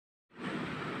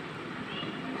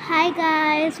Hi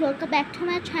guys, welcome back to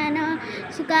my channel.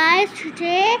 So guys,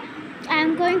 today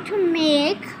I'm going to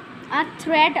make a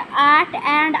thread art,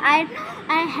 and I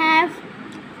have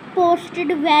posted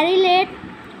very late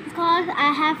because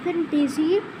I have been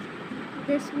busy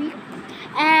this week.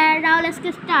 And now let's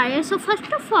get started. So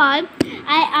first of all,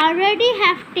 I already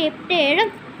have taped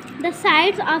the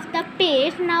sides of the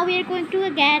page. Now we are going to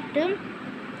get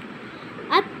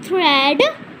a thread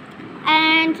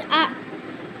and a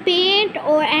paint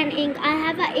or an ink. I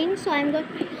have a ink, so I'm going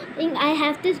to ink. I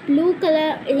have this blue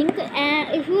color ink,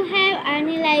 and if you have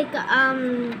any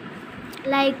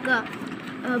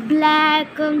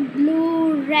black,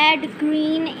 blue, red,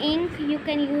 green ink, you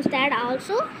can use that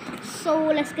also. So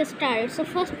let's get started. So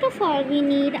first of all, we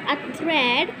need a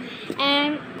thread,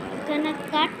 and gonna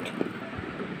cut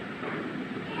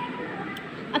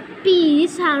a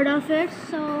piece out of it.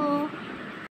 So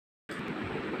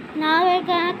now we're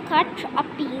gonna cut a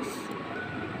piece.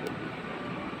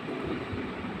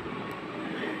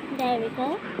 There we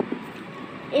go.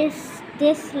 Is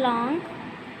this long?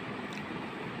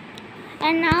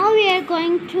 And now we are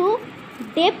going to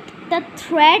dip the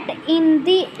thread in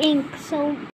the ink.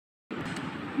 So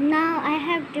now I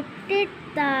have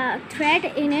dipped the thread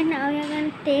in it. Now we are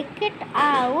going to take it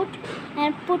out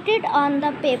and put it on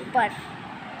the paper.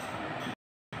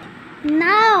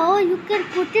 Now you can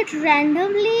put it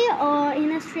randomly or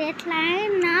in a straight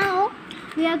line. Now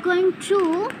we are going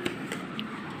to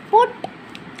put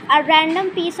a random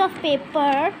piece of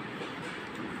paper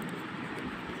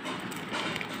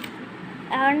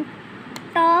on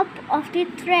top of the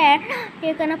thread.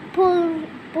 You're gonna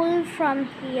pull from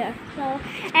here. So,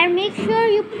 and make sure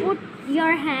you put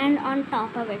your hand on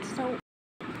top of it. So,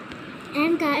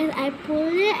 and guys, I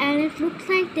pulled it and it looks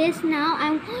like this. Now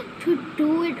I'm going to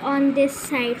do it on this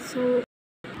side. So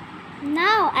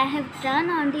now I have done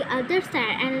on the other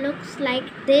side and looks like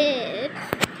this.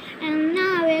 And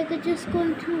now we're just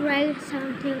going to write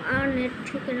something on it.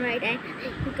 You can write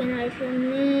your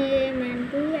name and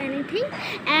do anything.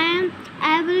 And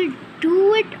I will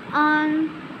do it on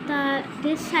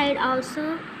this side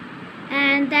also.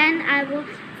 And then I will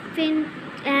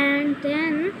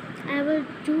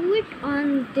do it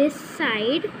on this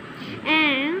side.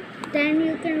 And then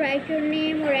you can write your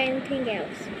name or anything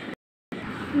else.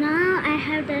 Now I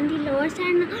have done the lower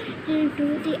side. Now I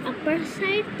do the upper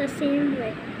side the same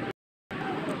way.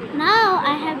 Now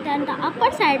I have done the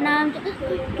upper side. Now I'm just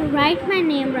going to write my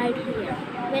name right here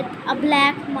with a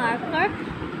black marker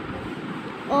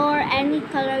or any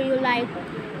color you like.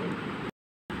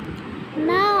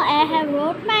 Now I have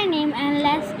wrote my name, and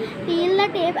let's peel the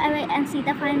tape away and see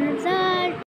the final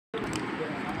result.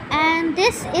 And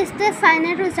this is the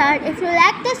final result. If you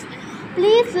like this,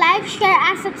 please like, share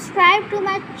and subscribe to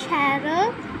my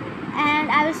channel,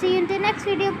 and I will see you in the next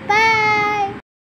video. Bye.